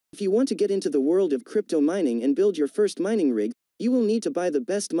If you want to get into the world of crypto mining and build your first mining rig, you will need to buy the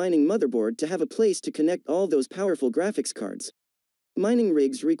best mining motherboard to have a place to connect all those powerful graphics cards. Mining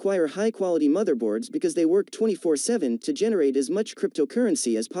rigs require high-quality motherboards because they work 24/7 to generate as much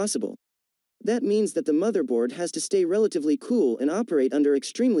cryptocurrency as possible. That means that the motherboard has to stay relatively cool and operate under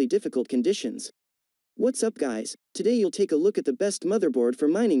extremely difficult conditions. What's up, guys? Today you'll take a look at the best motherboard for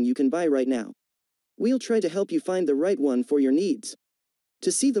mining you can buy right now. We'll try to help you find the right one for your needs.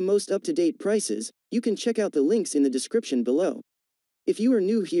 To see the most up-to-date prices, you can check out the links in the description below. If you are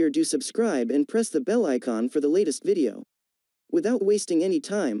new here, do subscribe and press the bell icon for the latest video. Without wasting any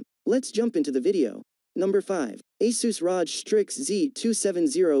time, let's jump into the video. Number 5. Asus ROG Strix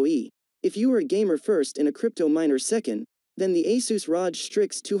Z270E. If you are a gamer first and a crypto miner second, then the Asus ROG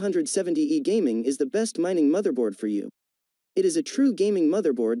Strix 270E gaming is the best mining motherboard for you. It is a true gaming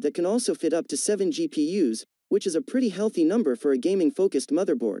motherboard that can also fit up to 7 GPUs, which is a pretty healthy number for a gaming-focused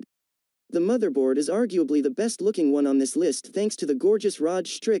motherboard. The motherboard is arguably the best-looking one on this list thanks to the gorgeous ROG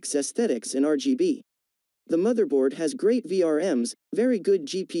Strix aesthetics and RGB. The motherboard has great VRMs, very good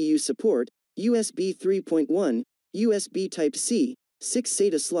GPU support, USB 3.1, USB Type-C, 6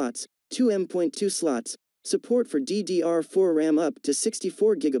 SATA slots, 2 M.2 slots, support for DDR4 RAM up to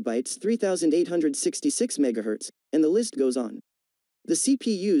 64 GB 3866 MHz, and the list goes on. The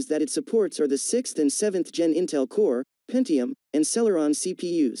CPUs that it supports are the 6th and 7th Gen Intel Core, Pentium, and Celeron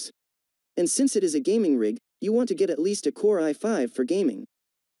CPUs. And since it is a gaming rig, you want to get at least a Core i5 for gaming.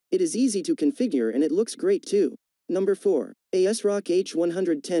 It is easy to configure and it looks great too. Number 4. ASRock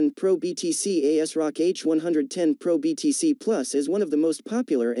H110 Pro BTC. ASRock H110 Pro BTC Plus is one of the most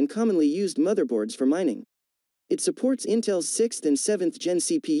popular and commonly used motherboards for mining. It supports Intel's 6th and 7th Gen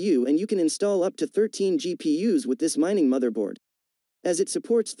CPU, and you can install up to 13 GPUs with this mining motherboard. As it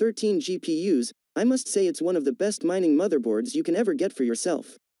supports 13 GPUs, I must say it's one of the best mining motherboards you can ever get for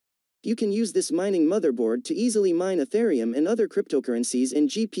yourself. You can use this mining motherboard to easily mine Ethereum and other cryptocurrencies and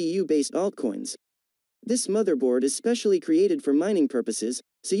GPU-based altcoins. This motherboard is specially created for mining purposes,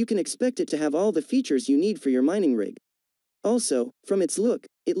 so you can expect it to have all the features you need for your mining rig. Also, from its look,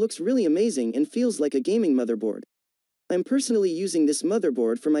 it looks really amazing and feels like a gaming motherboard. I'm personally using this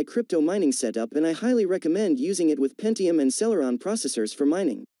motherboard for my crypto mining setup, and I highly recommend using it with Pentium and Celeron processors for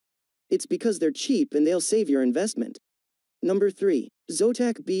mining. It's because they're cheap and they'll save your investment. Number 3.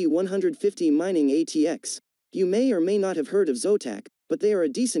 ZOTAC B150 Mining ATX. You may or may not have heard of ZOTAC, but they are a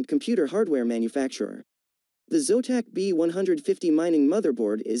decent computer hardware manufacturer. The ZOTAC B150 mining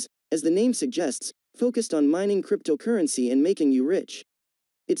motherboard is, as the name suggests, focused on mining cryptocurrency and making you rich.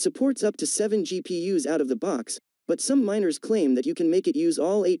 It supports up to 7 GPUs out of the box, but some miners claim that you can make it use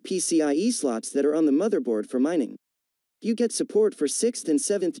all 8 PCIe slots that are on the motherboard for mining. You get support for 6th and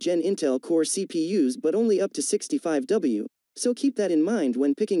 7th Gen Intel Core CPUs but only up to 65W, so keep that in mind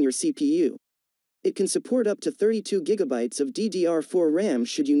when picking your CPU. It can support up to 32 GB of DDR4 RAM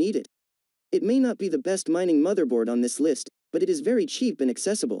should you need it. It may not be the best mining motherboard on this list, but it is very cheap and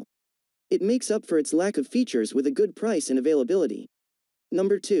accessible. It makes up for its lack of features with a good price and availability.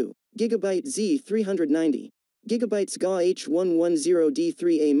 Number 2. GIGABYTE Z390. GIGABYTE's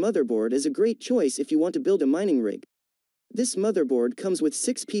H110D3A motherboard is a great choice if you want to build a mining rig. This motherboard comes with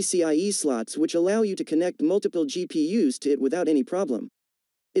 6 PCIe slots which allow you to connect multiple GPUs to it without any problem.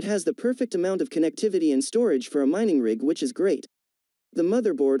 It has the perfect amount of connectivity and storage for a mining rig, which is great. The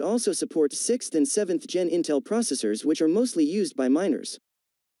motherboard also supports 6th and 7th Gen Intel processors, which are mostly used by miners.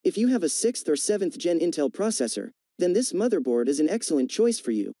 If you have a 6th or 7th Gen Intel processor, then this motherboard is an excellent choice for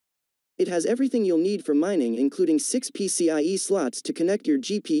you. It has everything you'll need for mining, including 6 PCIe slots to connect your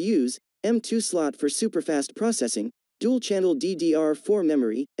GPUs, M.2 slot for superfast processing, dual-channel DDR4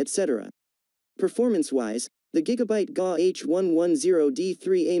 memory, etc. Performance-wise, the GIGABYTE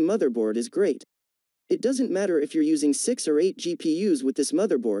H110D3A motherboard is great. It doesn't matter if you're using 6 or 8 GPUs with this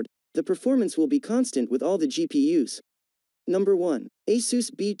motherboard, the performance will be constant with all the GPUs. Number 1. Asus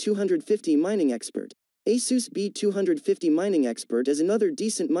B250 Mining Expert. Asus B250 Mining Expert is another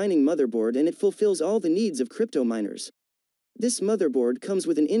decent mining motherboard, and it fulfills all the needs of crypto miners. This motherboard comes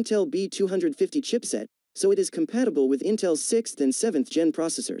with an Intel B250 chipset, so it is compatible with Intel's 6th and 7th Gen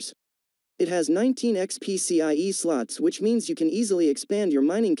processors. It has 19 PCIe slots, which means you can easily expand your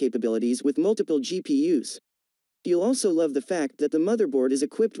mining capabilities with multiple GPUs. You'll also love the fact that the motherboard is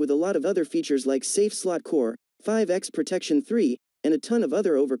equipped with a lot of other features like Safe Slot Core, 5x Protection 3, and a ton of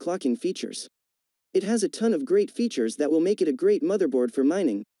other overclocking features. It has a ton of great features that will make it a great motherboard for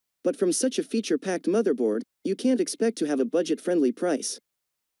mining, but from such a feature-packed motherboard, you can't expect to have a budget-friendly price.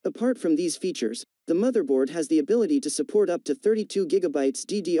 Apart from these features, The motherboard has the ability to support up to 32 gigabytes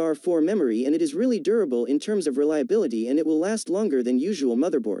DDR4 memory, and it is really durable in terms of reliability, and it will last longer than usual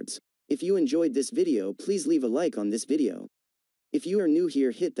motherboards. If you enjoyed this video, please leave a like on this video. If you are new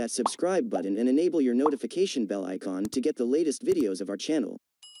here, hit that subscribe button and enable your notification bell icon to get the latest videos of our channel.